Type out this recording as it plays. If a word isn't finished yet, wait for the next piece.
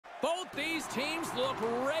Both these teams look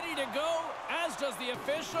ready to go, as does the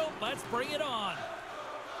official. Let's bring it on.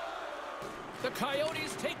 The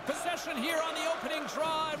Coyotes take possession here on the opening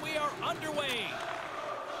draw, and we are underway.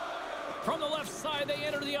 From the left side, they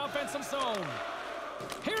enter the offensive zone.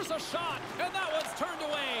 Here's a shot, and that one's turned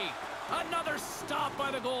away. Another stop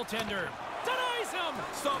by the goaltender. Denies him!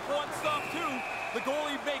 Stop one, stop two. The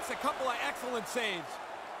goalie makes a couple of excellent saves.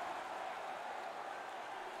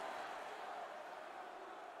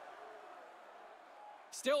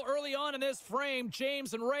 Still early on in this frame,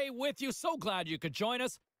 James and Ray with you. So glad you could join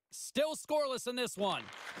us. Still scoreless in this one.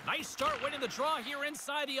 Nice start winning the draw here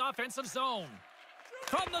inside the offensive zone.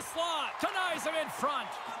 From the slot, denies him in front.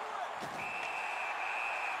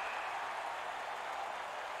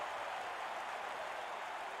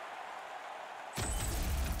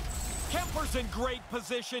 Kemper's in great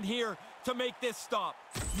position here to make this stop.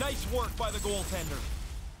 Nice work by the goaltender.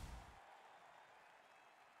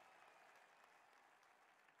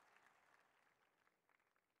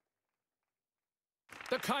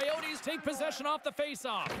 The Coyotes take possession off the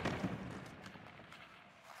faceoff.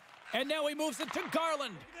 And now he moves it to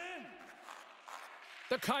Garland.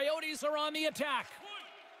 The Coyotes are on the attack.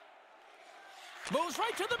 Moves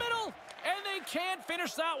right to the middle, and they can't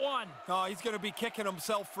finish that one. Oh, he's going to be kicking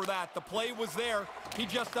himself for that. The play was there. He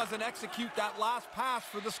just doesn't execute that last pass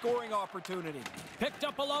for the scoring opportunity. Picked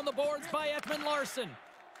up along the boards by Ekman Larsson.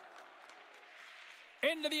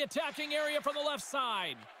 Into the attacking area from the left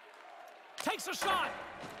side. Takes a shot.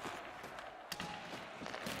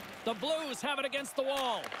 The Blues have it against the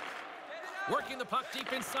wall. Working the puck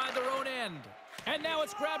deep inside their own end. And now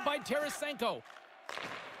it's grabbed by Tarasenko.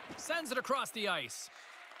 Sends it across the ice.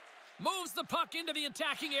 Moves the puck into the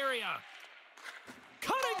attacking area.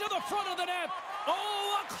 Cutting to the front of the net.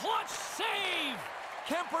 Oh, a clutch save!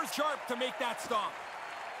 Kemper's sharp to make that stop.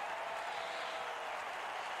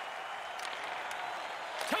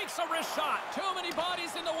 Takes a wrist shot. Too many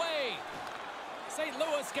bodies in the way. St.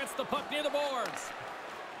 Louis gets the puck near the boards.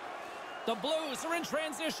 The Blues are in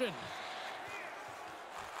transition.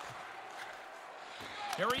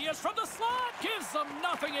 Here he is from the slot. Gives them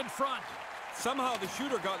nothing in front. Somehow the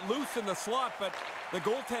shooter got loose in the slot, but the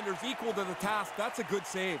goaltender's equal to the task. That's a good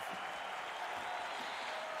save.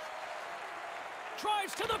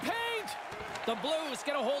 Drives to the paint. The Blues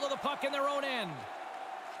get a hold of the puck in their own end.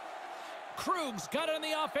 Krug's got it on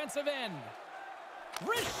the offensive end.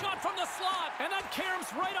 Wrist shot from the slot, and that caroms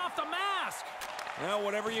right off the mask. Well,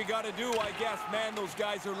 whatever you got to do, I guess. Man, those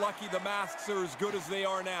guys are lucky the masks are as good as they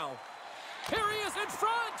are now. Here he is in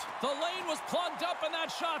front. The lane was plugged up, and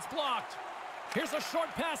that shot's blocked. Here's a short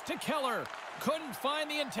pass to Keller. Couldn't find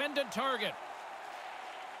the intended target.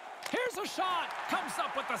 Here's a shot. Comes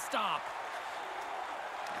up with the stop.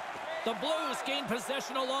 The Blues gain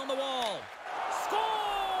possession along the wall.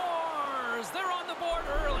 Scores! They're on the board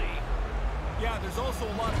early. Yeah, there's also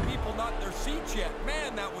a lot of people not in their seats yet.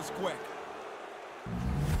 Man, that was quick.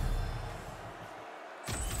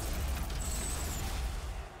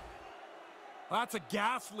 That's a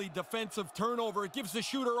ghastly defensive turnover. It gives the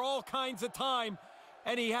shooter all kinds of time,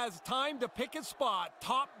 and he has time to pick his spot.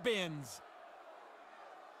 Top bins.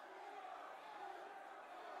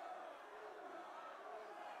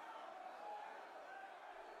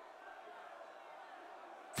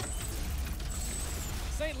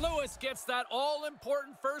 St. Louis gets that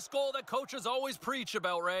all-important first goal that coaches always preach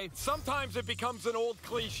about, Ray. Sometimes it becomes an old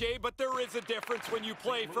cliche, but there is a difference when you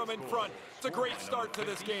play from in front. It's a great start to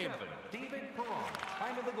this game.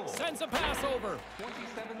 Sends a pass over.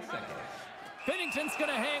 27 seconds. Binnington's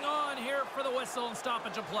going to hang on here for the whistle and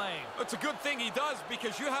stoppage of play. It's a good thing he does,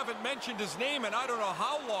 because you haven't mentioned his name in I don't know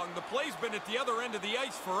how long. The play's been at the other end of the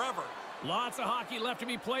ice forever. Lots of hockey left to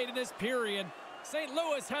be played in this period. St.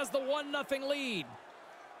 Louis has the 1-0 lead.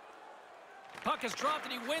 Puck is dropped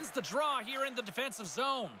and he wins the draw here in the defensive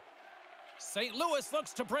zone. St. Louis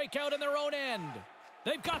looks to break out in their own end.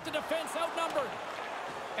 They've got the defense outnumbered.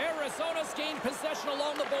 Arizona's gained possession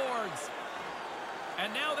along the boards.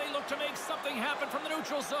 And now they look to make something happen from the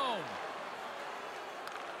neutral zone.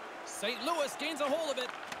 St. Louis gains a hold of it.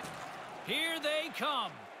 Here they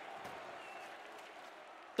come.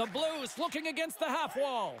 The Blues looking against the half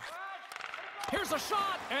wall. Here's a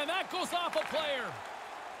shot, and that goes off a player.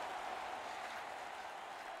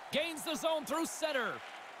 Gains the zone through center.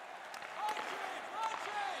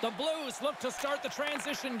 The Blues look to start the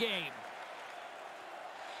transition game.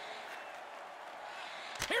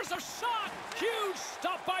 Here's a shot! Huge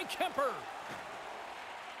stop by Kemper.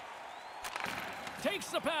 Takes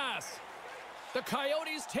the pass. The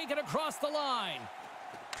Coyotes take it across the line.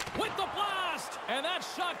 With the blast! And that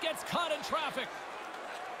shot gets caught in traffic.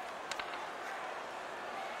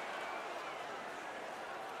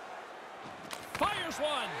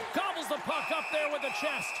 Fires one. Gobbles the puck up there with the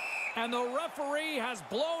chest. And the referee has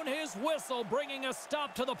blown his whistle, bringing a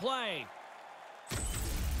stop to the play.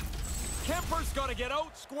 Kemper's got to get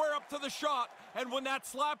out, square up to the shot, and when that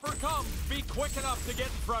slapper comes, be quick enough to get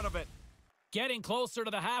in front of it. Getting closer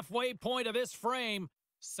to the halfway point of this frame,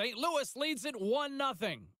 St. Louis leads it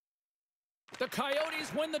 1-0. The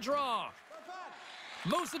Coyotes win the draw.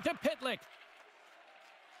 Moves it to Pitlick.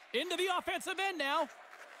 Into the offensive end now.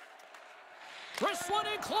 Wrists one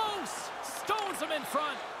in close. Stones him in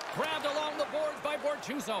front. Grabbed along the boards by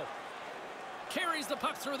Bortuzzo. Carries the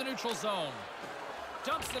puck through the neutral zone.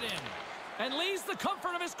 Dumps it in. And leaves the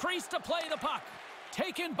comfort of his crease to play the puck.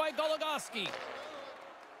 Taken by Goligoski.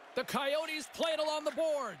 The Coyotes play it along the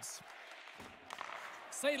boards.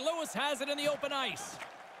 St. Louis has it in the open ice.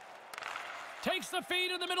 Takes the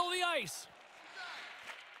feed in the middle of the ice.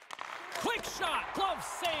 Quick shot. Glove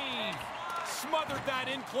save. Smothered that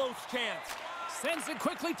in close chance. Sends it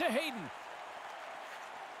quickly to Hayden.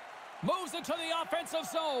 Moves it to the offensive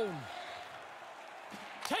zone.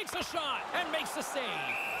 Takes a shot and makes the save.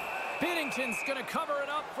 Binnington's going to cover it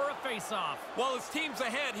up for a face-off. While his team's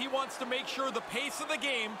ahead, he wants to make sure the pace of the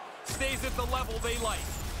game stays at the level they like.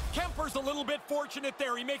 Kemper's a little bit fortunate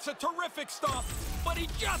there. He makes a terrific stop, but he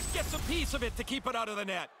just gets a piece of it to keep it out of the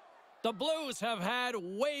net. The Blues have had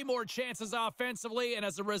way more chances offensively, and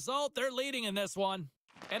as a result, they're leading in this one.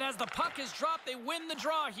 And as the puck is dropped, they win the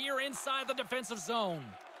draw here inside the defensive zone.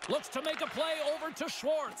 Looks to make a play over to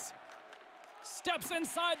Schwartz. Steps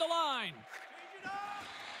inside the line.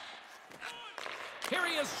 Here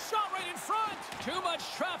he is, shot right in front. Too much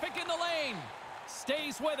traffic in the lane.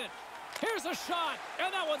 Stays with it. Here's a shot,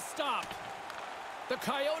 and that one's stopped. The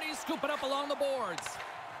Coyotes scoop it up along the boards.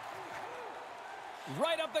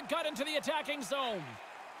 Right up the gut into the attacking zone.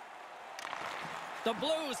 The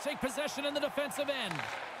Blues take possession in the defensive end.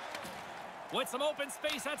 With some open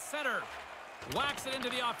space at center. Whacks it into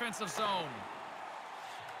the offensive zone.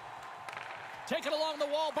 Taken along the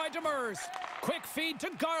wall by Demers. Quick feed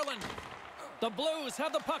to Garland. The Blues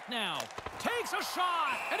have the puck now. Takes a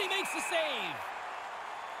shot, and he makes the save.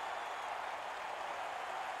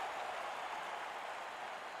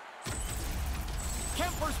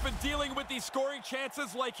 Kemper's been dealing with these scoring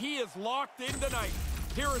chances like he is locked in tonight.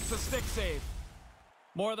 Here it's a stick save.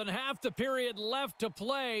 More than half the period left to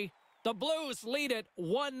play. The Blues lead it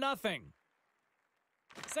 1-0.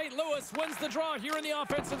 St. Louis wins the draw here in the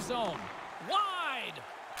offensive zone. Wide!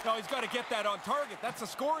 No, he's got to get that on target. That's a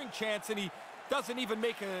scoring chance, and he doesn't even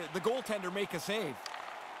make the goaltender make a save.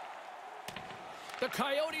 The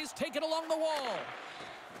Coyotes take it along the wall.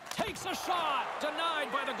 Takes a shot.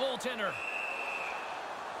 Denied by the goaltender.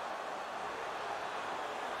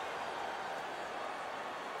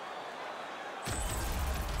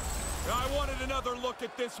 I wanted another look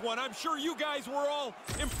at this one. I'm sure you guys were all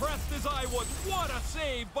impressed as I was. What a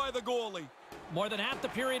save by the goalie. More than half the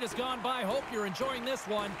period has gone by. Hope you're enjoying this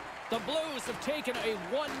one. The Blues have taken a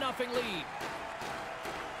 1-0 lead.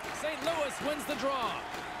 St. Louis wins the draw.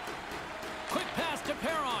 Quick pass to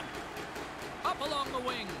Perron. Up along the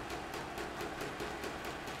wing.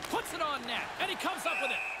 Puts it on net, and he comes up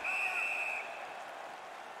with it.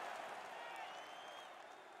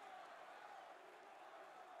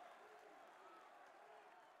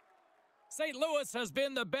 St. Louis has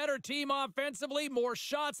been the better team offensively, more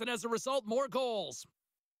shots, and as a result, more goals.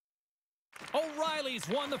 O'Reilly's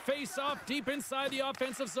won the face-off deep inside the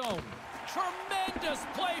offensive zone. Tremendous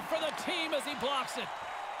play for the team as he blocks it.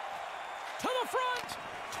 To the front,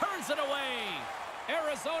 turns it away.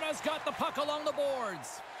 Arizona's got the puck along the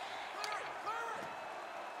boards.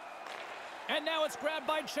 And now it's grabbed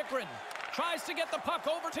by Chychrun. Tries to get the puck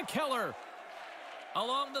over to Keller.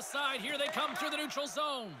 Along the side, here they come through the neutral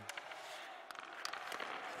zone.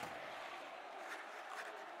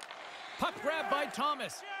 Puck grabbed by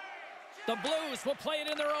Thomas. The Blues will play it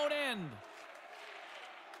in their own end.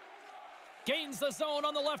 Gains the zone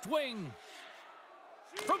on the left wing.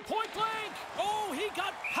 From point blank. Oh, he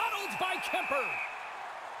got paddled by Kemper.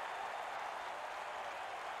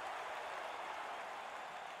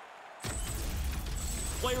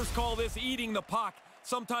 Players call this eating the puck.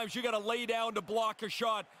 Sometimes you got to lay down to block a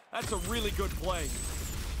shot. That's a really good play.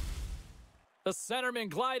 The centermen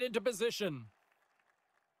glide into position.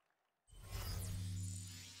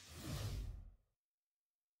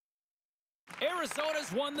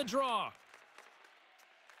 Arizona's won the draw.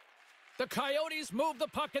 The Coyotes move the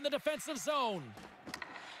puck in the defensive zone.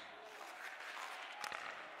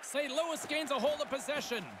 St. Louis gains a hold of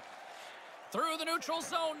possession. Through the neutral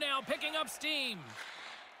zone now, picking up steam.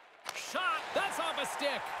 Shot, that's off a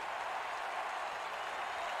stick.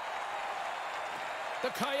 The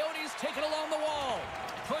Coyotes take it along the wall.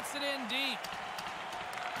 Puts it in deep.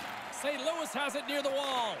 St. Louis has it near the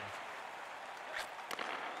wall.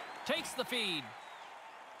 Takes the feed.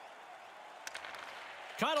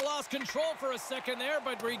 Kind of lost control for a second there,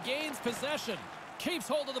 but regains possession. Keeps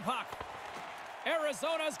hold of the puck.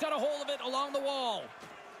 Arizona's got a hold of it along the wall.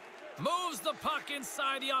 Moves the puck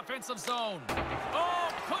inside the offensive zone. Oh,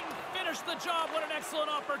 couldn't finish the job. What an excellent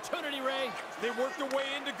opportunity, Ray. They worked their way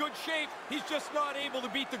into good shape. He's just not able to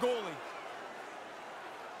beat the goalie.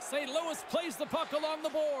 St. Louis plays the puck along the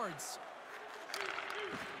boards.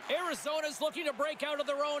 Arizona's looking to break out of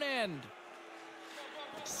their own end.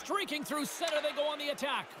 Streaking through center, they go on the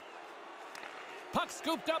attack. Puck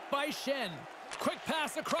scooped up by Shen. Quick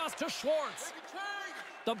pass across to Schwartz.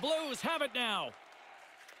 The Blues have it now.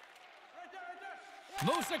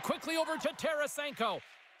 Moves it quickly over to Tarasenko.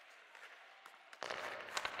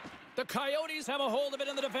 The Coyotes have a hold of it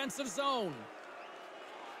in the defensive zone.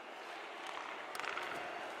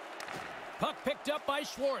 Puck picked up by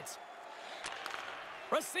Schwartz.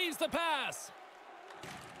 Receives the pass.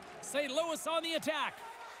 St. Louis on the attack.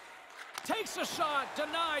 Takes a shot,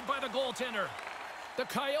 denied by the goaltender. The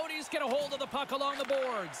Coyotes get a hold of the puck along the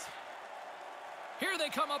boards. Here they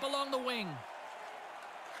come up along the wing.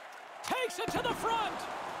 Takes it to the front.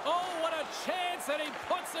 Oh, what a chance, and he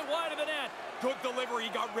puts it wide of the net. Good delivery. He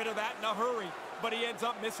got rid of that in a hurry, but he ends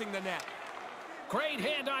up missing the net. Great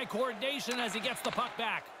hand-eye coordination as he gets the puck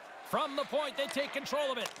back. From the point, they take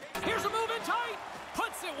control of it. Here's a move in tight.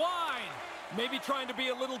 Puts it wide. Maybe trying to be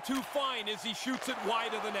a little too fine as he shoots it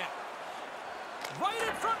wide of the net. Right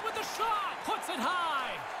in front with the shot. Puts it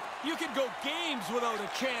high. You can go games without a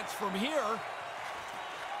chance from here.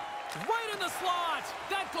 Right in the slot.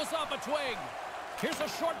 That goes off a twig. Here's a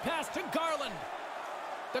short pass to Garland.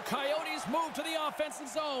 The Coyotes move to the offensive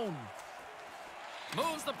zone.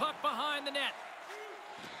 Moves the puck behind the net.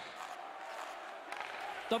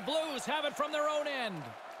 The Blues have it from their own end.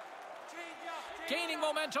 Gaining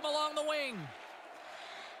momentum along the wing.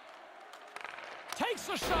 Takes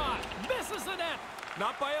a shot. Misses the net.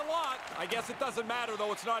 Not by a lot. I guess it doesn't matter,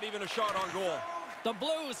 though. It's not even a shot on goal. The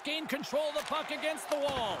Blues gain control of the puck against the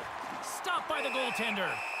wall. Stopped by the goaltender.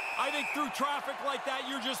 I think through traffic like that,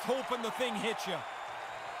 you're just hoping the thing hits you.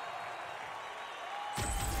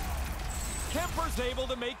 Kemper's able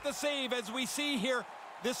to make the save, as we see here.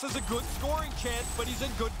 This is a good scoring chance, but he's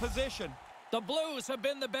in good position. The Blues have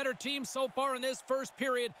been the better team so far in this first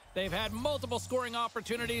period. They've had multiple scoring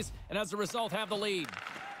opportunities, and as a result have the lead.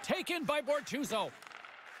 Taken by Bortuzzo.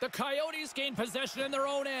 The Coyotes gain possession in their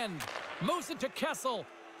own end. Moves it to Kessel.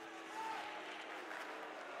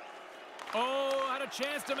 Oh, had a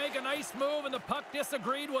chance to make a nice move, and the puck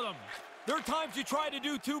disagreed with him. There are times you try to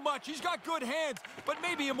do too much. He's got good hands, but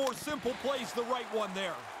maybe a more simple play's the right one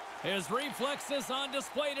there. His reflexes on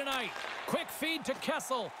display tonight. Quick feed to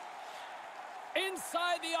Kessel.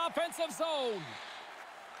 Inside the offensive zone.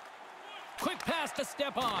 Quick pass to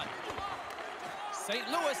Stepan. St.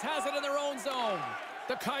 Louis has it in their own zone.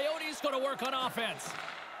 The Coyotes going to work on offense.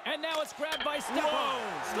 And now it's grabbed by Stepan.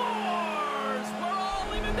 Scores! We're all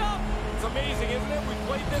evened up. It's amazing, isn't it? We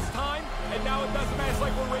played this time, and now it doesn't matter. It's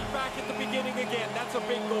like we're right back at the beginning again. That's a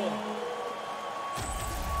big goal.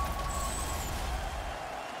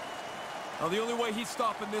 Now, the only way he's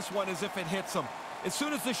stopping this one is if it hits him. As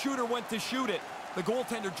soon as the shooter went to shoot it, the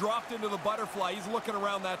goaltender dropped into the butterfly. He's looking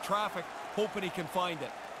around that traffic, hoping he can find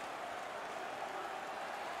it.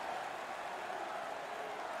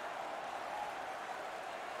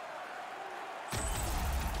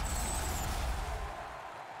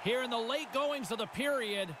 Here in the late goings of the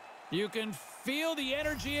period, you can feel the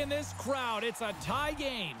energy in this crowd. It's a tie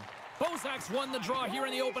game. Bozak's won the draw here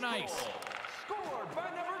in the open ice. Scored by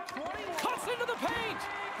number 21. Cuts into the paint.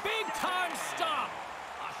 Big time stop.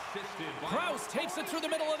 Krause takes it through the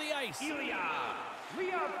middle of the ice.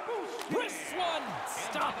 Wrists one.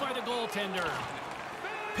 Stopped by the goaltender.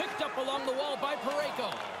 Picked up along the wall by Parayko.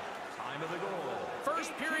 Time of the goal.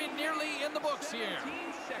 First period nearly in the books here.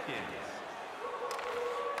 17 seconds.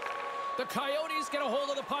 The Coyotes get a hold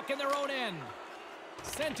of the puck in their own end.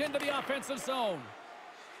 Sent into the offensive zone.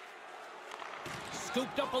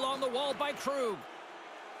 Scooped up along the wall by Krug.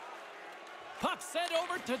 Puck sent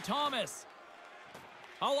over to Thomas.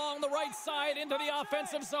 Along the right side into the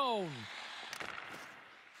offensive zone.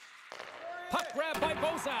 Puck grabbed by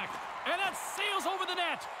Bozak. And that sails over the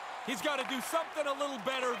net. He's got to do something a little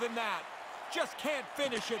better than that. Just can't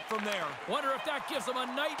finish it from there. Wonder if that gives him a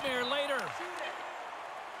nightmare later.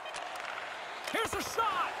 Here's a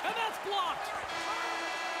shot, and that's blocked.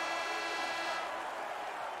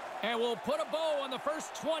 And we'll put a bow on the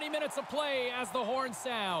first 20 minutes of play as the horn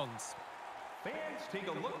sounds. Fans, take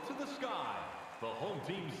a look to the sky. The home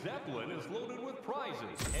team Zeppelin is loaded with prizes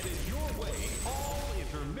and is your way all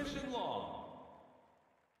intermission long.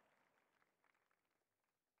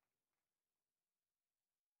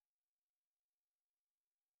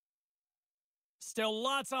 Still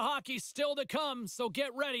lots of hockey still to come, so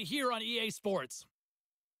get ready here on EA Sports.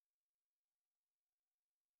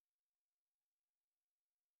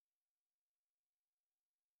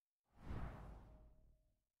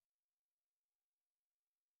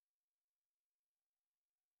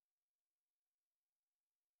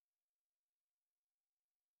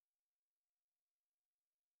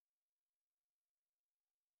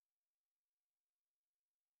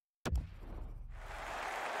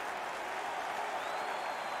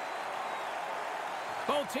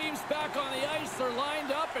 Both teams back on the ice. They're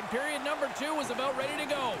lined up, and period number 2 is about ready to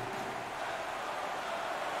go.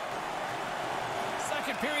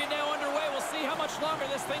 Second period now underway. We'll see how much longer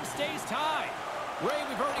this thing stays tied. Ray,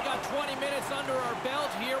 we've already got 20 minutes under our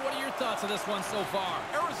belt here. What are your thoughts of this one so far?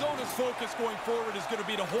 Arizona's focus going forward is going to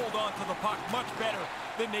be to hold on to the puck much better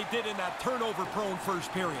than they did in that turnover-prone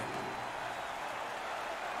first period.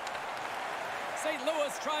 St.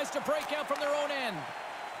 Louis tries to break out from their own end.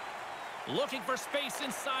 Looking for space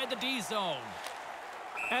inside the D zone.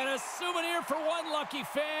 And a souvenir for one lucky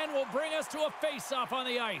fan will bring us to a face-off on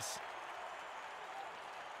the ice.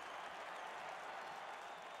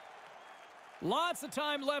 Lots of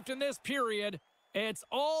time left in this period. It's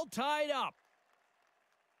all tied up.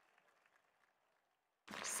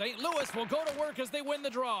 St. Louis will go to work as they win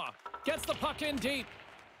the draw. Gets the puck in deep.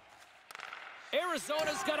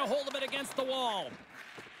 Arizona's got a hold of it against the wall.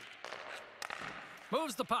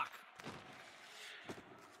 Moves the puck.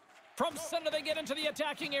 From center, they get into the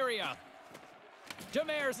attacking area.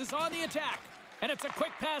 Demers is on the attack, and it's a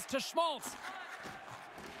quick pass to Schmaltz.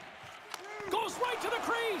 Goes right to the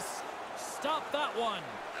crease. Stop that one.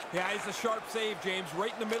 Yeah, it's a sharp save, James.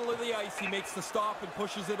 Right in the middle of the ice, he makes the stop and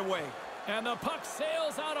pushes it away. And the puck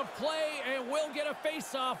sails out of play and will get a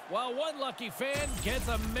face-off, while one lucky fan gets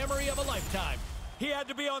a memory of a lifetime. He had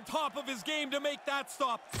to be on top of his game to make that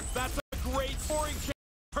stop. That's a great scoring chance.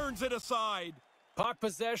 Turns it aside. Puck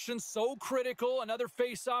possession so critical. Another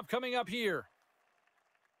face-off coming up here.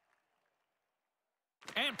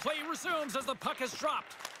 And play resumes as the puck is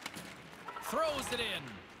dropped. Throws it in.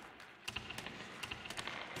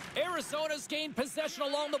 Arizona's gained possession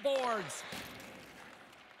along the boards.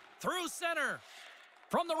 Through center.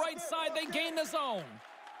 From the right side, they gain the zone.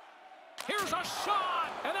 Here's a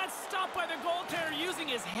shot, and that's stopped by the goaltender using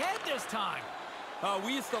his head this time.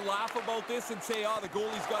 We used to laugh about this and say, the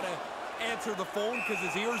goalie's got to answer the phone because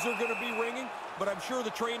his ears are going to be ringing. But I'm sure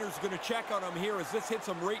the trainer's going to check on him here as this hits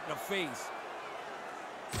him right in the face.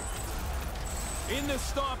 In this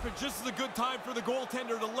stoppage, this is a good time for the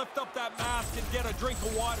goaltender to lift up that mask and get a drink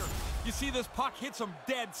of water. You see this puck hits him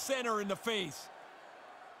dead center in the face.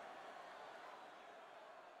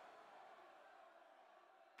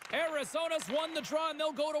 Arizona's won the draw, and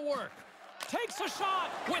they'll go to work. Takes a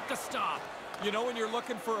shot with the stop. You know when you're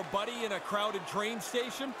looking for a buddy in a crowded train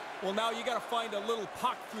station? Well, now you got to find a little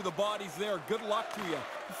puck through the bodies there. Good luck to you.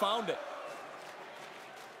 You found it.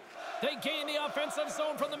 They gain the offensive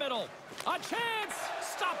zone from the middle. A chance!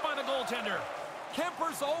 Stopped by the goaltender.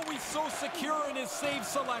 Kemper's always so secure in his save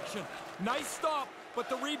selection. Nice stop, but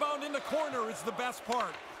the rebound in the corner is the best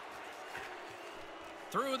part.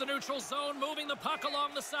 Through the neutral zone, moving the puck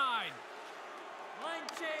along the side. Line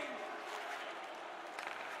change.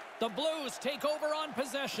 The Blues take over on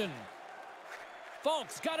possession.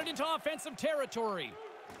 Folks got it into offensive territory.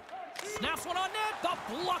 Snaps one on net.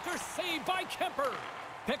 The blocker saved by Kemper.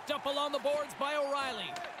 Picked up along the boards by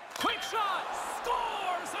O'Reilly. Quick shot.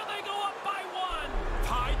 Scores, and they go up by one.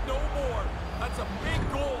 Tied no more. That's a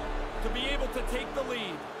big goal to be able to take the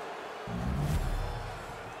lead.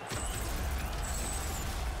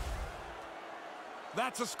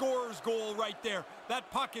 That's a scorer's goal right there. That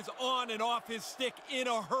puck is on and off his stick in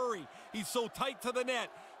a hurry. He's so tight to the net,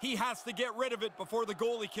 he has to get rid of it before the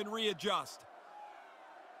goalie can readjust.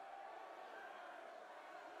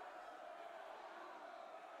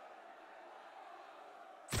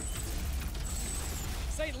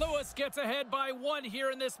 St. Louis gets ahead by one here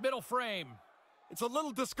in this middle frame. It's a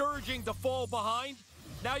little discouraging to fall behind.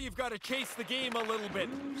 Now you've got to chase the game a little bit.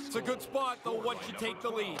 It's a good spot, though, once you take the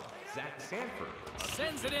lead. Zach Sanford.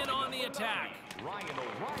 Sends it in on the attack.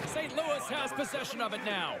 St. Louis has possession of it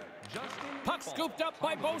now. Puck scooped up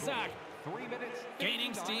by Bozak. 3 minutes.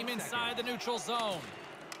 Gaining steam inside the neutral zone.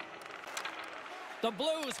 The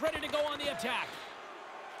Blues ready to go on the attack.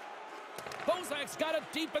 Bozak's got it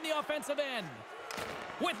deep in the offensive end.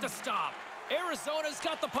 With the stop, Arizona's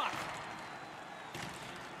got the puck.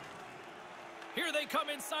 Here they come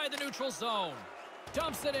inside the neutral zone.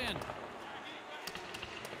 Dumps it in.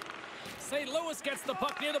 St. Louis gets the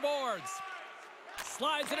puck near the boards.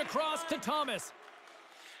 Slides it across to Thomas.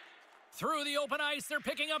 Through the open ice, they're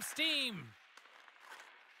picking up steam.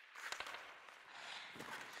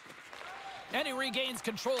 And he regains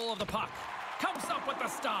control of the puck. Comes up with the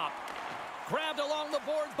stop. Grabbed along the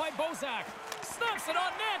boards by Bozak. Snaps it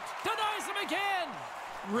on net. Denies him again.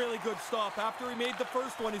 Really good stop. After he made the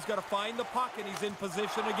first one, he's got to find the puck, and he's in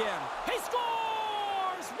position again. He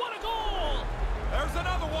scores! What a goal! There's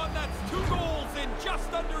another one. That's 2 goals in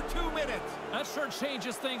just under 2 minutes. That sure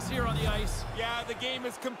changes things here on the ice. Yeah, the game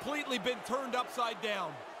has completely been turned upside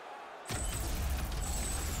down.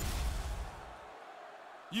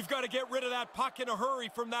 You've got to get rid of that puck in a hurry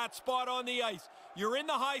from that spot on the ice. You're in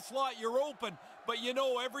the high slot, you're open, but you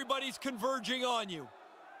know everybody's converging on you.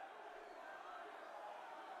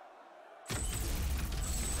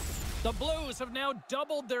 The Blues have now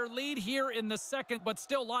doubled their lead here in the second, but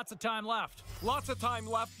still lots of time left. Lots of time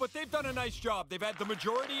left, but they've done a nice job. They've had the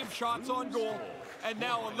majority of shots on goal, and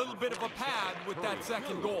now a little bit of a pad with that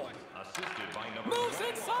second goal. Moves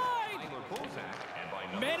inside!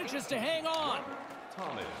 Manages to hang on.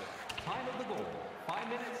 Thomas, time of the goal, 5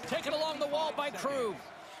 minutes. Taken along the wall by Krug.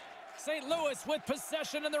 St. Louis with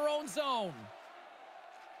possession in their own zone.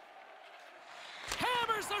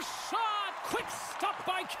 Hammers a shot! Quick stop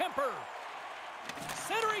by Kemper.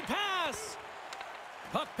 Centering pass.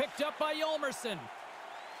 Puck picked up by Yolmerson.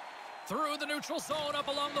 Through the neutral zone up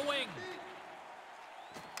along the wing.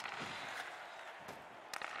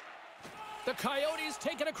 The Coyotes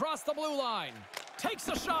take it across the blue line. Takes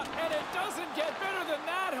a shot, and it doesn't get better than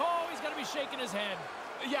that. Oh, he's going to be shaking his head.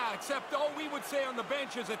 Yeah, except all we would say on the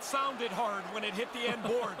bench is it sounded hard when it hit the end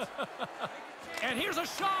boards. And here's a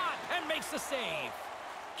shot, and makes the save.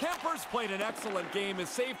 Kemper's played an excellent game. His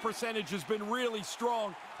save percentage has been really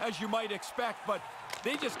strong, as you might expect, but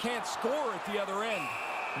they just can't score at the other end.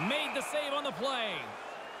 Made the save on the play.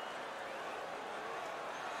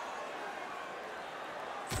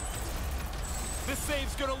 This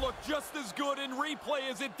save's going to look just as good in replay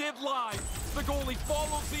as it did live. The goalie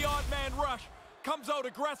follows the odd man rush, comes out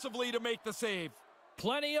aggressively to make the save.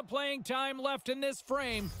 Plenty of playing time left in this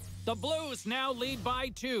frame. The Blues now lead by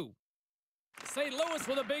 2. St. Louis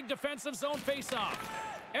with a big defensive zone faceoff.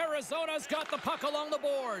 Arizona's got the puck along the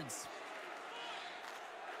boards.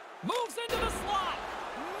 Moves into the slot.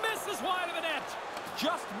 Misses wide of the net.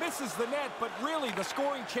 Just misses the net, but really the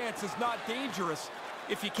scoring chance is not dangerous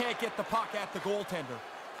if you can't get the puck at the goaltender.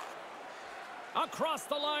 Across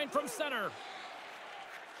the line from center.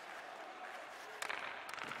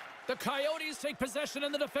 The Coyotes take possession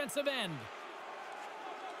in the defensive end.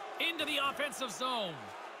 Into the offensive zone.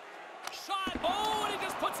 Shot. Oh, and he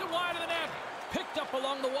just puts it wide of the net. Picked up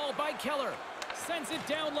along the wall by Keller. Sends it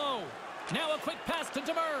down low. Now a quick pass to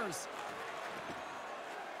Demers.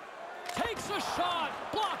 Takes a shot.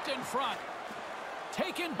 Blocked in front.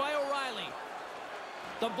 Taken by O'Reilly.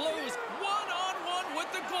 The Blues one-on-one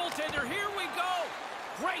with the goaltender. Here we go.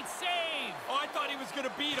 Great save. Oh, I thought he was going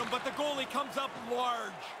to beat him, but the goalie comes up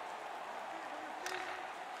large.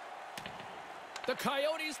 The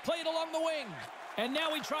Coyotes played along the wing. And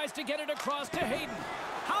now he tries to get it across to Hayden.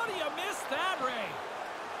 How do you miss that, Ray?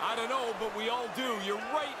 I don't know, but we all do. You're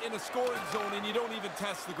right in a scoring zone, and you don't even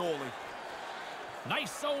test the goalie.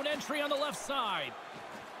 Nice zone entry on the left side.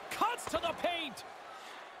 Cuts to the paint.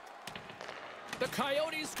 The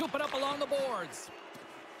Coyotes scoop it up along the boards.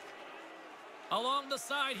 Along the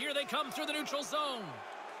side, here they come through the neutral zone.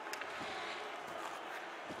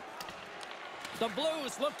 The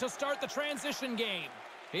Blues look to start the transition game.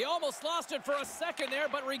 He almost lost it for a second there,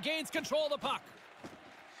 but regains control of the puck.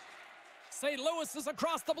 St. Louis is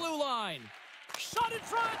across the blue line. Shot in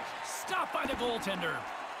front. Stopped by the goaltender.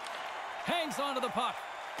 Hangs onto the puck.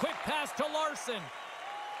 Quick pass to Larson.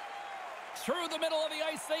 Through the middle of the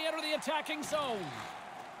ice, they enter the attacking zone.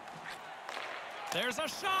 There's a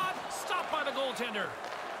shot. Stopped by the goaltender.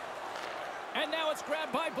 And now it's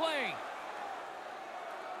grabbed by Blais.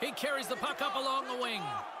 He carries the puck up along the wing.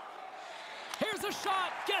 Here's a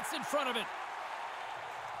shot. Gets in front of it.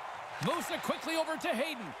 Moves it quickly over to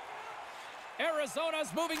Hayden.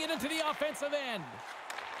 Arizona's moving it into the offensive end.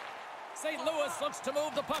 St. Louis looks to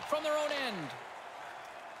move the puck from their own end.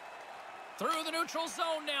 Through the neutral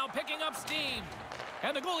zone now, picking up steam.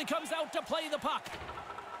 And the goalie comes out to play the puck.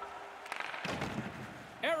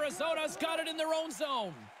 Arizona's got it in their own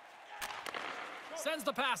zone. Sends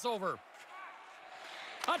the pass over.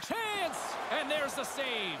 A chance! And there's the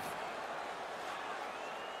save.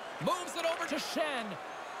 Moves it over to Shen.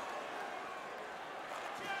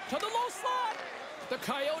 To the low slot. The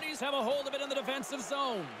Coyotes have a hold of it in the defensive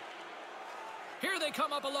zone. Here they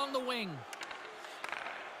come up along the wing.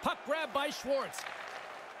 Puck grabbed by Schwartz.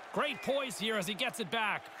 Great poise here as he gets it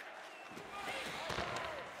back.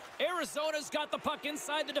 Arizona's got the puck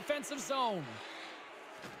inside the defensive zone.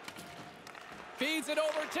 Feeds it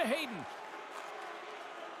over to Hayden.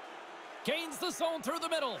 Gains the zone through the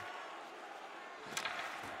middle.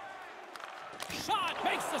 Shot,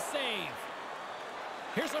 makes the save.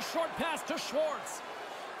 Here's a short pass to Schwartz.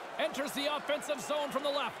 Enters the offensive zone from the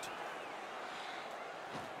left.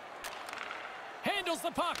 Handles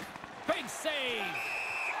the puck. Big save.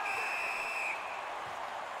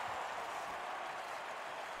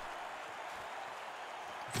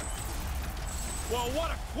 Well,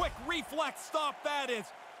 what a quick reflex stop that is.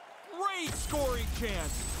 Great scoring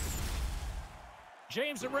chance.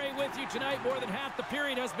 James and Ray with you tonight. More than half the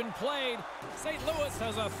period has been played. St. Louis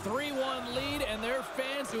has a 3-1 lead, and their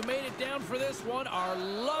fans who made it down for this one are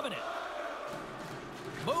loving it.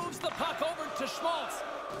 Moves the puck over to Schmaltz.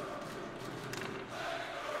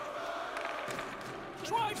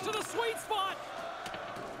 Drives to the sweet spot.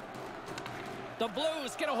 The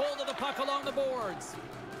Blues get a hold of the puck along the boards.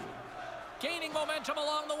 Gaining momentum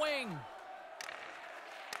along the wing.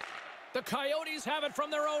 The Coyotes have it from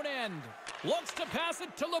their own end. Looks to pass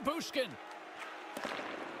it to Lyubushkin.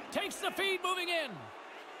 Takes the feed moving in.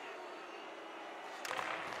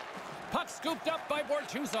 Puck scooped up by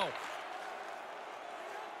Bortuzzo.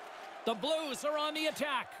 The Blues are on the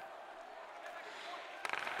attack.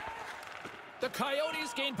 The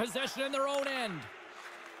Coyotes gain possession in their own end.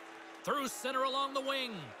 Through center along the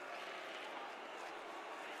wing.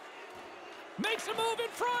 Makes a move in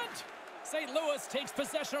front. St. Louis takes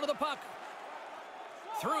possession of the puck.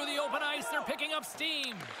 Through the open ice, they're picking up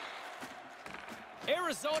steam.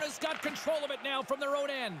 Arizona's got control of it now from their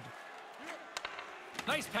own end.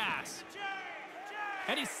 Nice pass.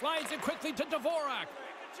 And he slides it quickly to Dvorak.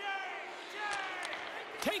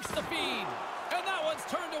 Takes the feed. And that one's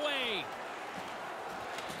turned away.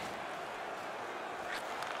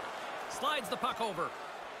 Slides the puck over.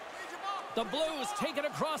 The Blues take it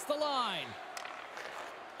across the line.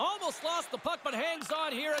 Almost lost the puck, but hangs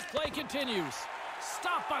on here as play continues.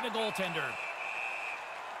 Stopped by the goaltender.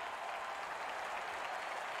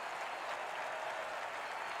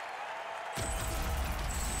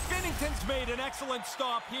 Binnington's made an excellent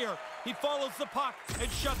stop here. He follows the puck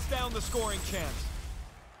and shuts down the scoring chance.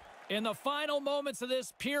 In the final moments of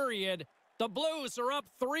this period, the Blues are up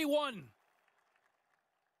 3-1.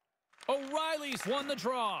 O'Reilly's won the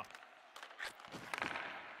draw.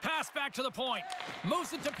 Pass back to the point.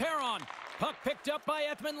 Moves it to Perron. Puck picked up by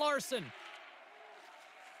Ekman Larson.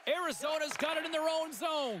 Arizona's got it in their own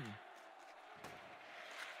zone.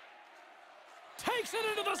 Takes it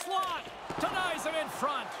into the slot. Denies him in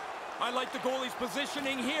front. I like the goalie's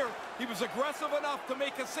positioning here. He was aggressive enough to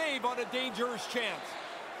make a save on a dangerous chance.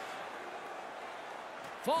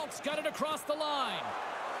 Falk's got it across the line.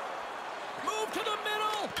 Move to the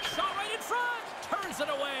middle. Shot right in front. Turns it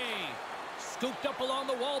away. Scooped up along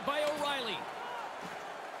the wall by O'Reilly.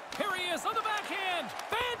 Here he is on the backhand.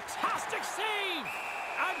 Fantastic save.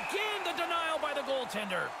 Again, the denial by the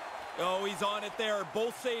goaltender. Oh, he's on it there.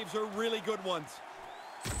 Both saves are really good ones.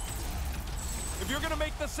 If you're going to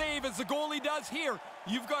make the save as the goalie does here,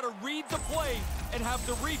 you've got to read the play and have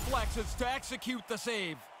the reflexes to execute the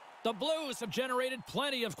save. The Blues have generated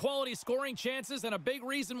plenty of quality scoring chances and a big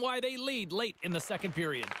reason why they lead late in the second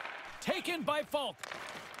period. Taken by Falk.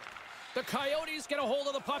 The Coyotes get a hold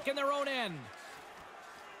of the puck in their own end.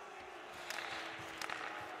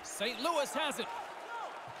 St. Louis has it.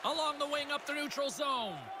 Along the wing up the neutral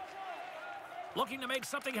zone. Looking to make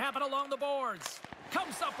something happen along the boards.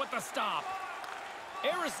 Comes up with the stop.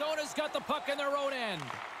 Arizona's got the puck in their own end.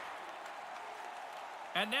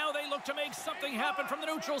 And now they look to make something happen from the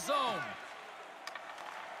neutral zone.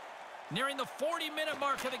 Nearing the 40-minute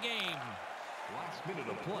mark of the game. Last minute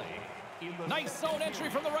of play. Nice zone entry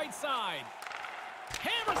from the right side.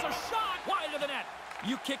 Hammers a shot wide of the net.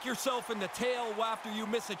 You kick yourself in the tail after you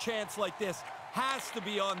miss a chance like this. Has to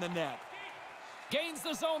be on the net. Gains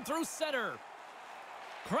the zone through center.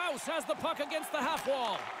 Krause has the puck against the half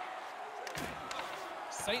wall.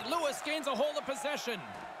 St. Louis gains a hold of possession.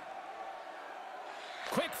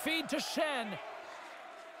 Quick feed to Shen.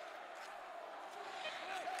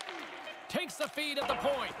 Takes the feed at the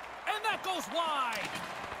point. And that goes wide.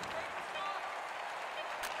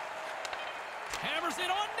 Hammers it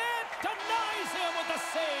on net. Denies him with a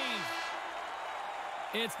save.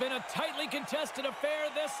 It's been a tightly contested affair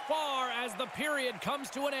this far as the period comes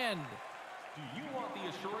to an end. Do you want the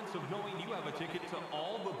assurance of knowing you have a ticket to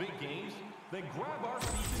all the big games? Then grab our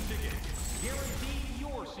season ticket. Guaranteed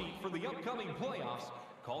seat for the upcoming playoffs.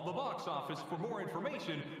 Call the box office for more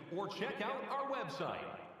information or check out our website.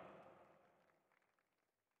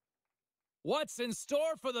 What's in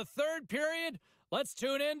store for the third period? Let's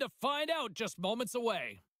tune in to find out just moments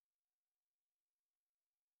away.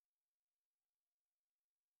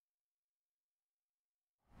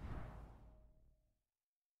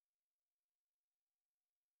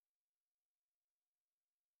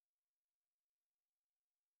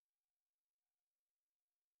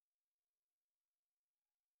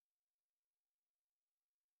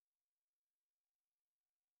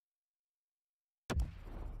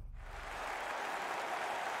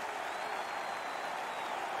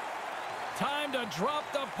 Time to drop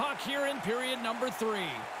the puck here in period number 3.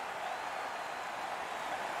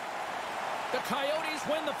 The Coyotes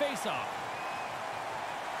win the faceoff.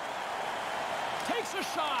 Takes a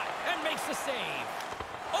shot and makes the save.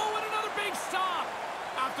 Oh, and another big stop.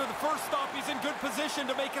 After the first stop, he's in good position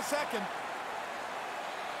to make a second.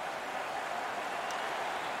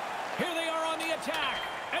 Here they are on the attack.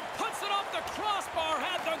 And puts it off the crossbar.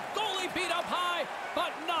 Had the goalie beat up high, but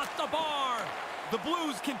not the bar. The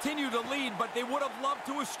Blues continue to lead, but they would have loved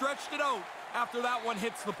to have stretched it out after that one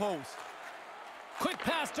hits the post. Quick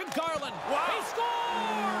pass to Garland. Wow. He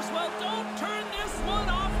scores! Well, don't turn this one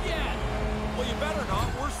off yet. Well, you better not.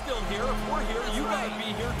 We're still here. If we're here, you gotta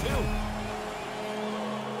be here too.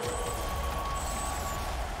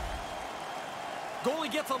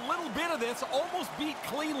 Goalie gets a little bit of this, almost beat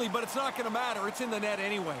cleanly, but it's not gonna matter. It's in the net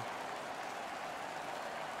anyway.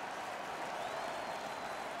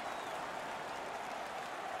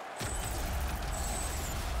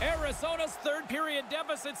 Arizona's third period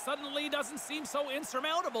deficit suddenly doesn't seem so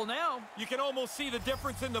insurmountable now. You can almost see the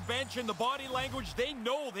difference in the bench and the body language. They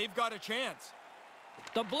know they've got a chance.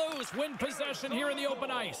 The Blues win possession here in the open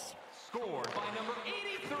ice. Scored by number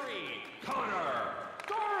 83, Connor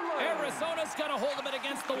Garland. Arizona's got a hold of it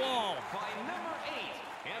against the wall. By number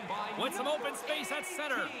 8 and by With some open space at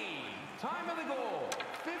center. 18. Time of the goal,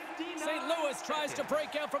 59 St. Louis tries to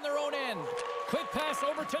break out from their own end. Quick pass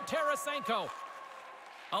over to Tarasenko.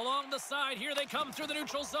 Along the side, here they come through the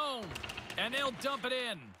neutral zone. And they'll dump it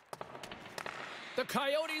in. The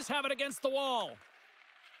Coyotes have it against the wall.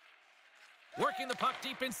 Working the puck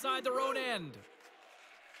deep inside their own end.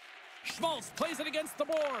 Schmaltz plays it against the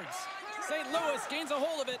boards. St. Louis gains a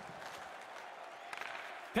hold of it.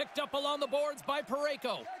 Picked up along the boards by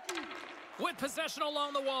Parayko. With possession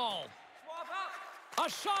along the wall. A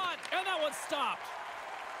shot, and that one's stopped.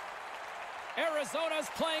 Arizona's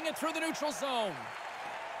playing it through the neutral zone.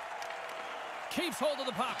 Keeps hold of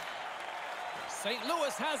the puck. St.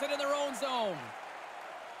 Louis has it in their own zone.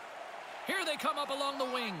 Here they come up along the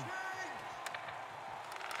wing.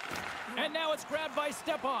 And now it's grabbed by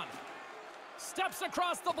Stepan. Steps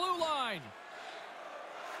across the blue line.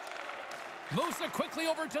 Moves it quickly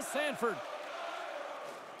over to Sanford.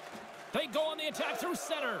 They go on the attack through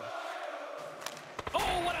center.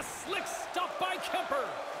 Oh, what a slick stop by Kemper.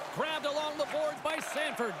 Grabbed along the boards by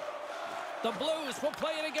Sanford. The Blues will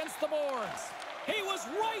play it against the boards. He was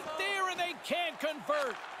right there and they can't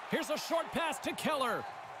convert. Here's a short pass to Keller.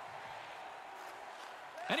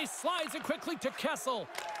 And he slides it quickly to Kessel.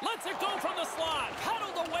 Lets it go from the slot.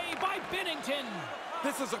 Paddled away by Binnington.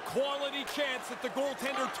 This is a quality chance that the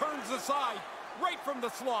goaltender turns aside right from the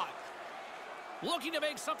slot. Looking to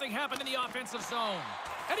make something happen in the offensive zone.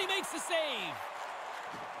 And he makes the save.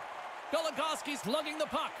 Goligoski's lugging the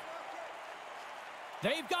puck.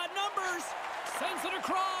 They've got numbers. Sends it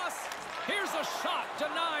across. Here's a shot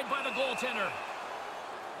denied by the goaltender.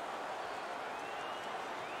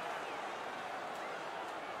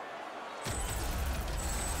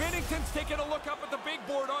 Binnington's taking a look up at the big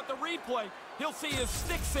board on the replay. He'll see his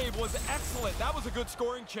stick save was excellent. That was a good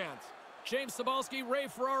scoring chance. James Cybulski, Ray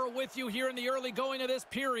Ferraro with you here in the early going of this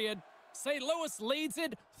period. St. Louis leads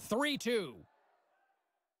it 3-2.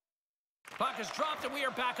 Puck is dropped and we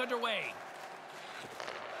are back underway.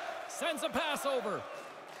 Sends a pass over.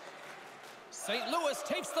 St. Louis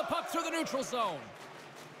takes the puck through the neutral zone.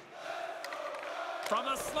 From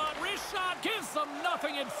the slot, wrist shot gives them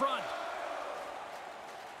nothing in front.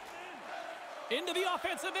 Into the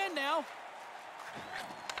offensive end now.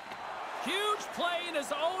 Huge play in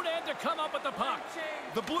his own end to come up with the puck.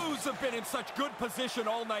 The Blues have been in such good position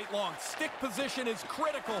all night long. Stick position is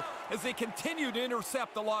critical as they continue to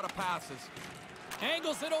intercept a lot of passes.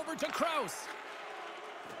 Angles it over to Krause.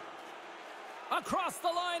 Across the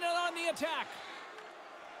line and on the attack.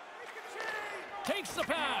 Takes the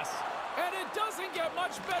pass. And it doesn't get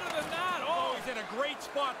much better than that. Oh, he's in a great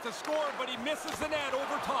spot to score, but he misses the net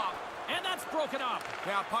over top. And that's broken up.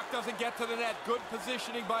 Yeah, puck doesn't get to the net. Good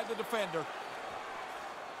positioning by the defender.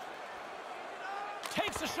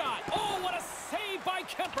 Takes a shot. Oh, what a save by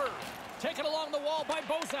Kemper. Taken along the wall by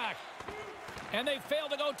Bozak. And they fail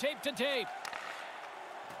to go tape to tape.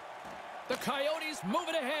 The Coyotes move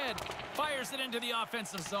it ahead. Fires it into the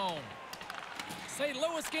offensive zone. St.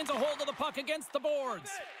 Louis gains a hold of the puck against the boards.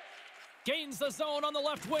 Gains the zone on the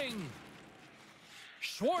left wing.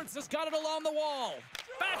 Schwartz has got it along the wall.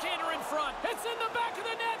 Backhander in front. It's in the back of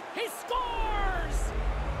the net. He scores!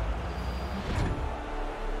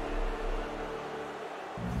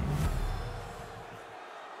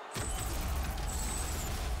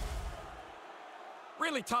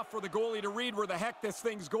 Really tough for the goalie to read where the heck this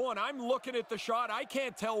thing's going. I'm looking at the shot. I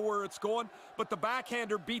can't tell where it's going, but the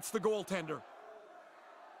backhander beats the goaltender.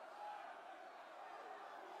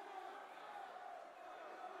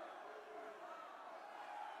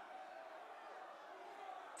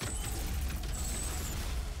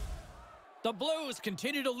 The Blues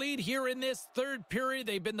continue to lead here in this third period.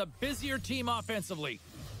 They've been the busier team offensively.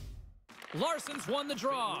 Larson's won the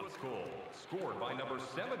draw. St. Louis goal, scored by number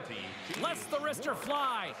 17. Lets the wrister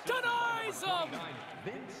fly. Denies him.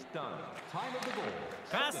 Vince Dunn. Time of the goal.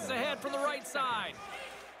 Passes ahead from the right side.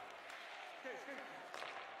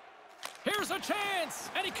 Here's a chance,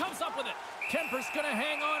 and he comes up with it. Kemper's going to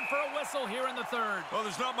hang on for a whistle here in the third. Well,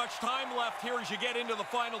 there's not much time left here as you get into the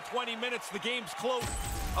final 20 minutes. The game's close.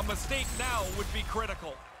 A mistake now would be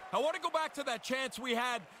critical. I want to go back to that chance we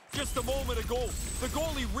had just a moment ago. The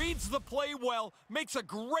goalie reads the play well, makes a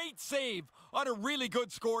great save on a really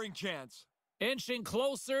good scoring chance. Inching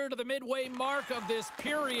closer to the midway mark of this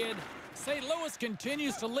period, St. Louis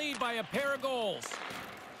continues to lead by a pair of goals.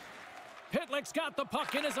 Pitlick's got the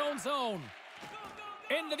puck in his own zone.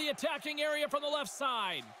 Into the attacking area from the left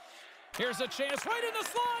side. Here's a chance right in the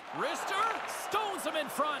slot. Wrister stones him in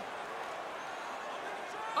front.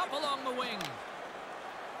 Up along the wing.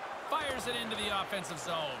 Fires it into the offensive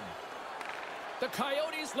zone. The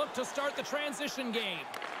Coyotes look to start the transition game.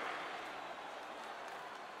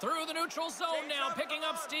 Through the neutral zone now, picking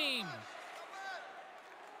up steam.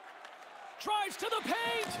 Drives to the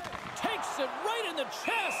paint. Takes it right in the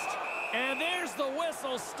chest. And there's the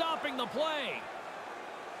whistle stopping the play.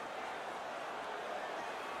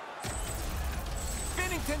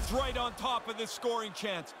 Binnington's right on top of this scoring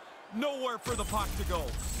chance. Nowhere for the puck to go.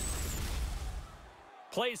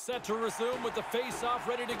 Play set to resume with the face-off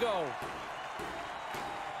ready to go.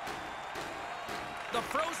 The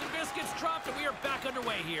frozen biscuits dropped and we are back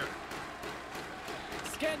underway here.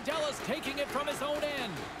 Scandella's taking it from his own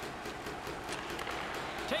end.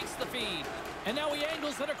 Takes the feed. And now he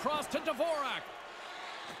angles it across to Dvorak.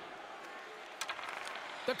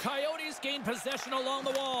 The Coyotes gain possession along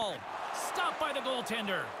the wall. Stopped by the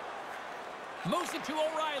goaltender. Moves it to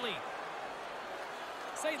O'Reilly.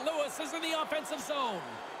 St. Louis is in the offensive zone.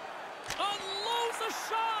 Unloads a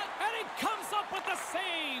shot, and he comes up with the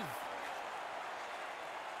save.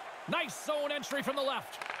 Nice zone entry from the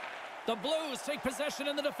left. The Blues take possession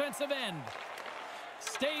in the defensive end.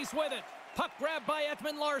 Stays with it. Puck grab by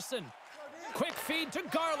Ekman Larsson. Quick feed to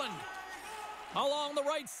Garland. Along the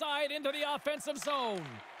right side into the offensive zone.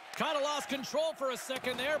 Kind of lost control for a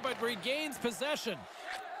second there, but regains possession.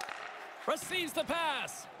 Receives the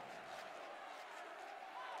pass.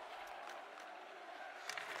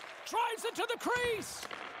 Drives it to the crease.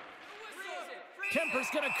 Kemper's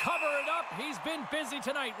going to cover it up. He's been busy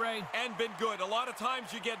tonight, Ray. And been good. A lot of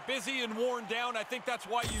times you get busy and worn down. I think that's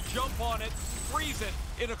why you jump on it, freeze it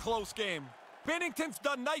in a close game. Binnington's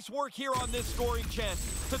done nice work here on this scoring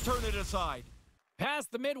chance to turn it aside.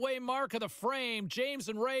 Past the midway mark of the frame, James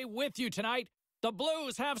and Ray with you tonight. The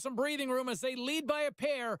Blues have some breathing room as they lead by a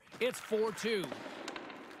pair. It's 4-2.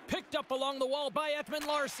 Picked up along the wall by Ekman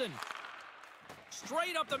Larsson.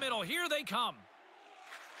 Straight up the middle. Here they come.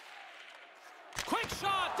 Quick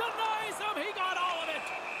shot. Denies him. He got all of it.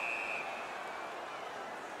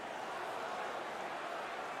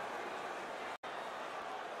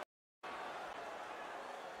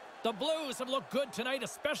 The Blues have looked good tonight,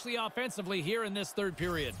 especially offensively here in this third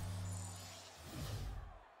period.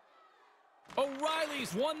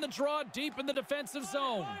 O'Reilly's won the draw deep in the defensive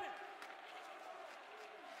zone.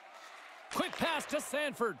 Quick pass to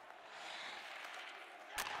Sanford.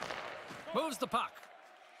 Moves the puck.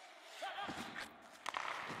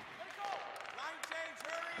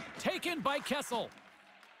 Taken by Kessel.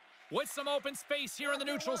 With some open space here in the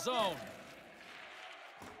neutral zone.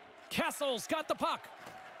 Kessel's got the puck.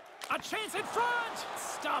 A chance in front!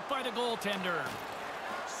 Stopped by the goaltender.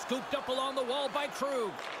 Scooped up along the wall by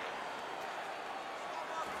Krug.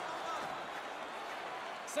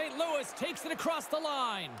 St. Louis takes it across the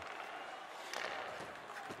line.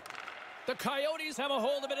 The Coyotes have a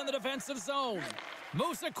hold of it in the defensive zone.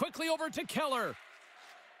 Moves it quickly over to Keller.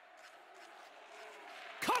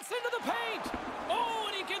 into the paint. Oh,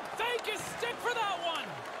 and he can thank his stick for that one.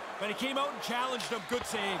 But he came out and challenged him. Good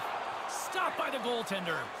save. Stopped by the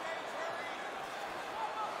goaltender.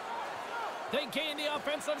 They gain the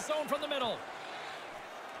offensive zone from the middle.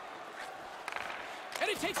 And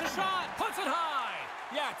he takes a shot, puts it high.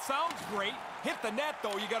 Yeah, it sounds great. Hit the net,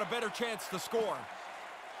 though, you got a better chance to score.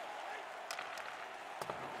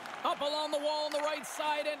 Up along the wall on the right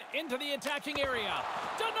side and into the attacking area.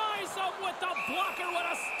 Denies him with the blocker. What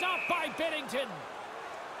a stop by Binnington.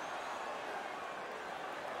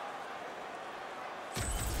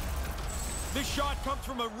 This shot comes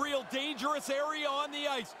from a real dangerous area on the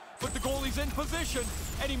ice. But the goalie's in position,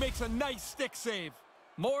 and he makes a nice stick save.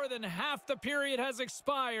 More than half the period has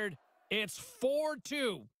expired. It's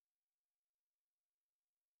 4-2.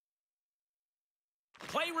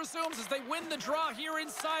 Play resumes as they win the draw here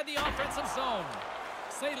inside the offensive zone.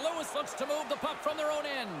 St. Louis looks to move the puck from their own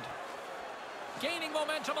end. Gaining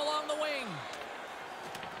momentum along the wing.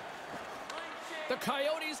 The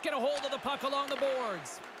Coyotes get a hold of the puck along the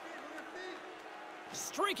boards.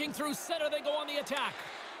 Streaking through center, they go on the attack.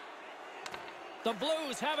 The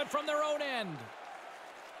Blues have it from their own end.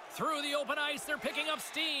 Through the open ice, they're picking up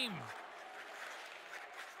steam.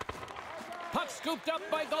 Puck scooped up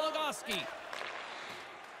by Goligoski.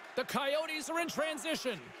 The Coyotes are in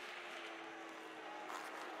transition.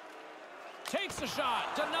 Takes a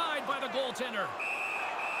shot, denied by the goaltender.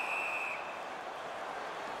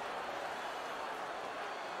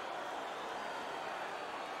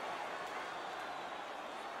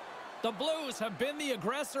 The Blues have been the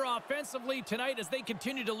aggressor offensively tonight as they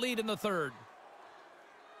continue to lead in the third.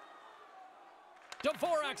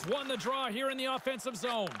 Dvorak's won the draw here in the offensive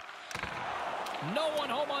zone. No one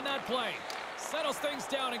home on that play. Settles things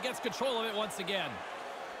down and gets control of it once again.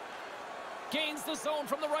 Gains the zone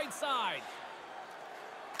from the right side.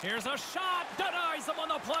 Here's a shot. Denies him on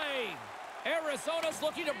the play. Arizona's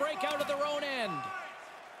looking to break out of their own end.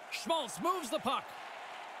 Schmaltz moves the puck.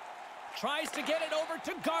 Tries to get it over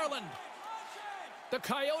to Garland. The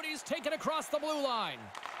Coyotes take it across the blue line.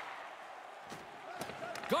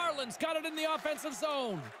 Garland's got it in the offensive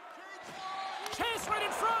zone. Chase right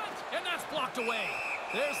in front, and that's blocked away.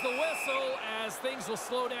 There's the whistle as things will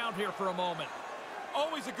slow down here for a moment.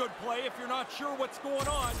 Always a good play. If you're not sure what's going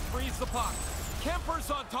on, freeze the puck.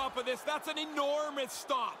 Kemper's on top of this. That's an enormous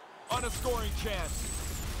stop on a scoring chance.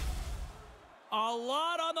 A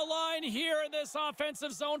lot on the line here in this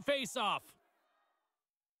offensive zone faceoff.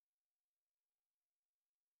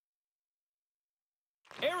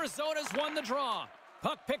 Arizona's won the draw.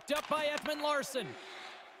 Puck picked up by Ekman Larson.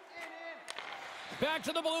 Back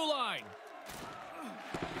to the blue line.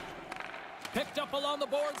 Picked up along the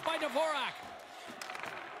boards by Dvorak.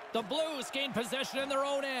 The Blues gain possession in their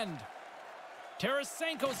own end.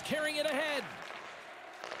 Tarasenko's carrying it ahead.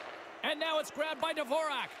 And now it's grabbed by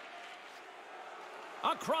Dvorak.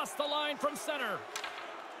 Across the line from center.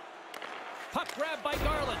 Puck grabbed by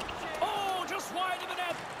Garland. Oh, just wide of the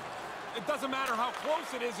net. It doesn't matter how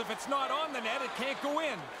close it is. If it's not on the net, it can't go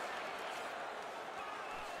in.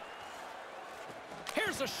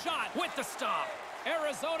 Here's a shot with the stop.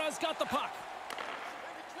 Arizona's got the puck.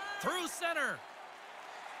 Through center.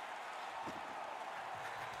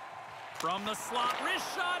 From the slot, wrist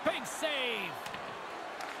shot, big save.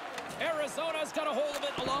 Arizona's got a hold of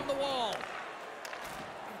it along the wall.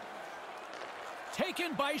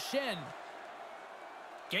 Taken by Shen.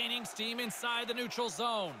 Gaining steam inside the neutral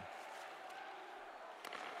zone.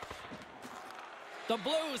 The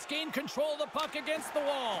Blues gain control of the puck against the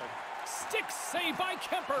wall. Stick save by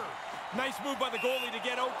Kemper. Nice move by the goalie to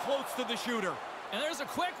get out close to the shooter. And there's a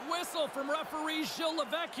quick whistle from referee Gilles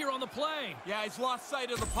Levesque here on the play. Yeah, he's lost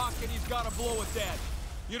sight of the puck and he's got to blow it dead.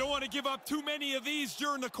 You don't want to give up too many of these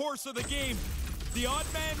during the course of the game. The odd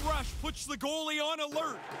man rush puts the goalie on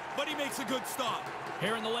alert, but he makes a good stop.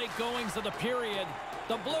 Here in the late goings of the period,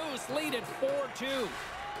 the Blues lead at 4-2.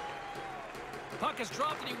 Puck is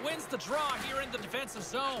dropped and he wins the draw here in the defensive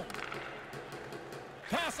zone.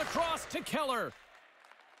 Pass across to Keller.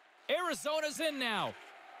 Arizona's in now.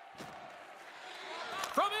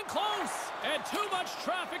 From in close, and too much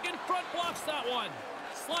traffic in front blocks that one.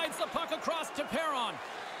 Slides the puck across to Perron.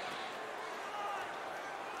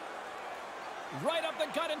 Right up the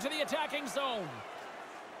gut into the attacking zone.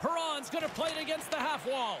 Perron's going to play it against the half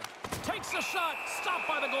wall. Takes a shot, stopped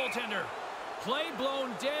by the goaltender. Play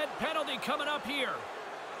blown dead, penalty coming up here.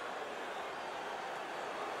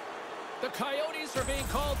 The Coyotes are being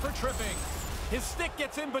called for tripping. His stick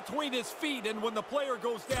gets in between his feet, and when the player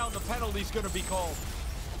goes down, the penalty's going to be called.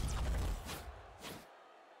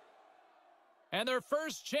 And their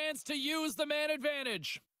first chance to use the man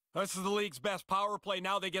advantage. This is the league's best power play.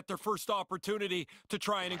 Now they get their first opportunity to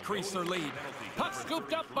try and increase their lead. Puck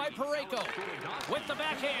scooped up by Parayko. With the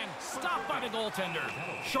backhand, stopped by the goaltender.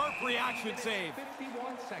 Sharp reaction save.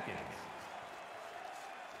 51 seconds.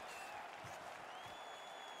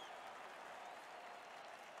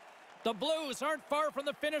 The Blues aren't far from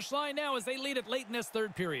the finish line now as they lead it late in this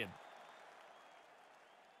third period.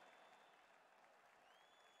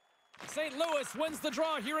 St. Louis wins the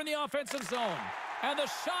draw here in the offensive zone. And the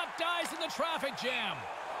shot dies in the traffic jam.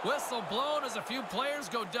 Whistle blown as a few players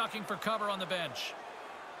go ducking for cover on the bench.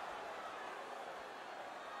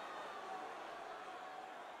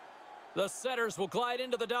 The setters will glide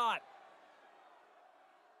into the dot.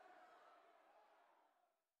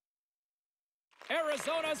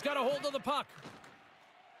 Arizona's got a hold of the puck.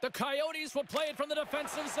 The Coyotes will play it from the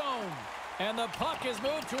defensive zone. And the puck is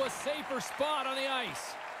moved to a safer spot on the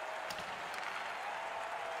ice.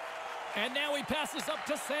 And now he passes up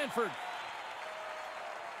to Sanford.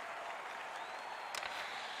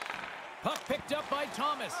 Puck picked up by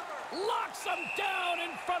Thomas. Locks him down in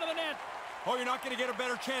front of the net. Oh, you're not going to get a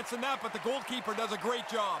better chance than that, but the goalkeeper does a great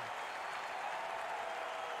job.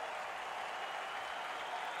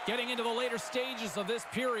 Getting into the later stages of this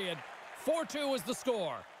period, 4-2 is the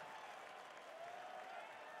score.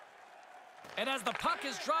 And as the puck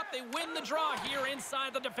is dropped, they win the draw here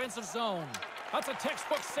inside the defensive zone. That's a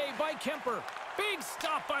textbook save by Kemper. Big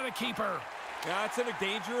stop by the keeper. Yeah, it's in a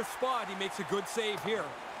dangerous spot. He makes a good save here.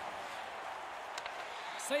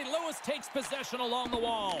 St. Louis takes possession along the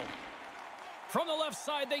wall. From the left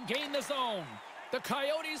side, they gain the zone. The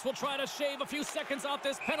Coyotes will try to shave a few seconds off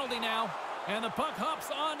this penalty now. And the puck hops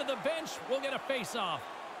onto the bench. We'll get a face-off.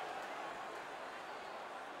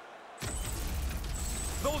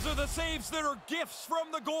 Those are the saves that are gifts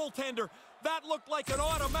from the goaltender. That looked like an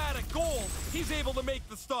automatic goal. He's able to make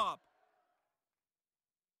the stop.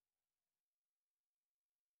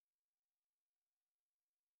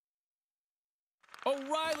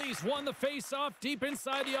 O'Reilly's won the face-off deep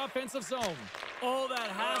inside the offensive zone. Oh, that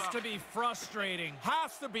has to be frustrating.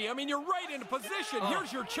 Has to be. I mean, you're right in position.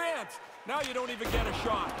 Here's your chance. Now you don't even get a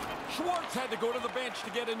shot. Schwartz had to go to the bench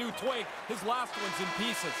to get a new twig. His last one's in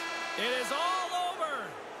pieces. It is all over.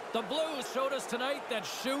 The Blues showed us tonight that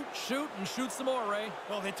shoot, and shoot some more, Ray.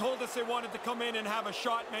 Well, they told us they wanted to come in and have a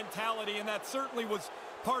shot mentality, and that certainly was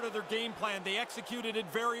part of their game plan. They executed it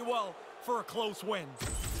very well for a close win.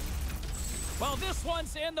 Well, this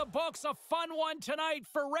one's in the books. A fun one tonight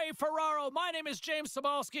for Ray Ferraro. My name is James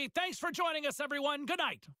Cybulski. Thanks for joining us, everyone. Good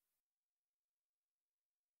night.